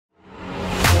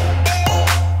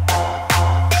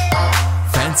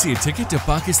Fancy a ticket to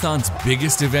Pakistan's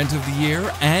biggest event of the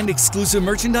year and exclusive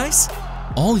merchandise?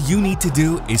 All you need to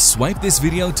do is swipe this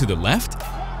video to the left,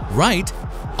 right,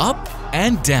 up,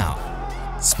 and down.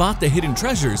 Spot the hidden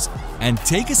treasures and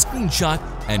take a screenshot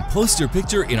and post your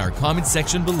picture in our comment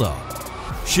section below.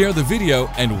 Share the video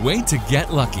and wait to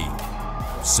get lucky.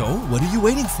 So what are you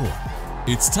waiting for?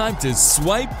 It's time to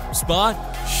swipe, spot,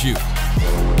 shoot.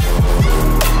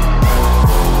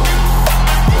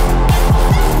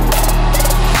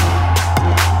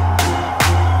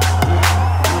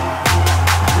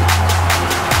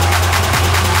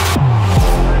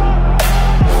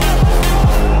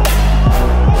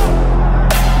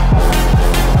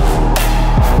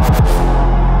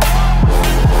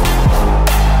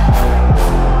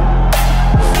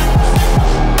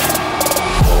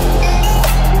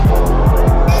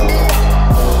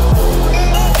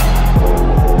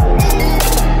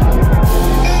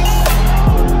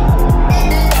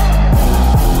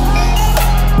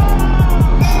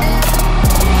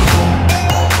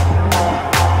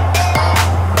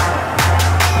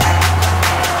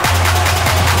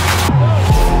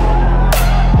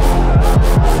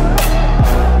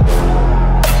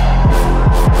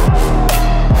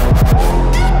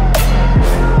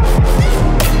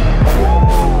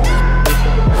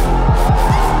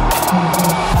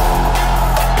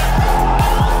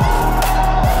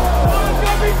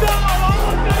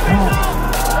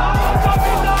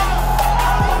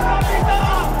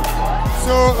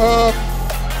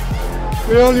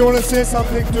 Puyol, you want to say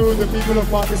something to the people of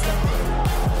Pakistan?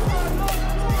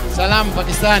 Salam,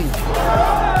 Pakistan.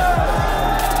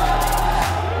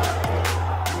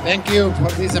 Thank you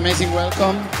for this amazing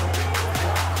welcome.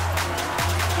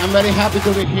 I'm very happy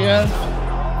to be here.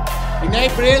 In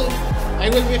April, I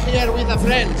will be here with a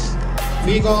friends,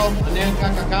 Figo,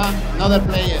 Anelka, Kaka, and other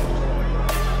players.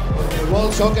 The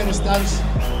World Soccer Stars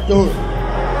Tour.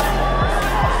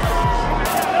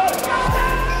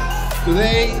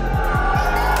 Today,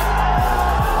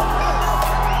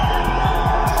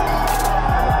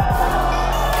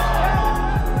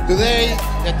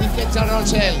 the tickets are on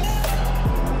sale.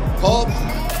 Hope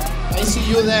I see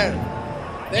you there.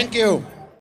 Thank you.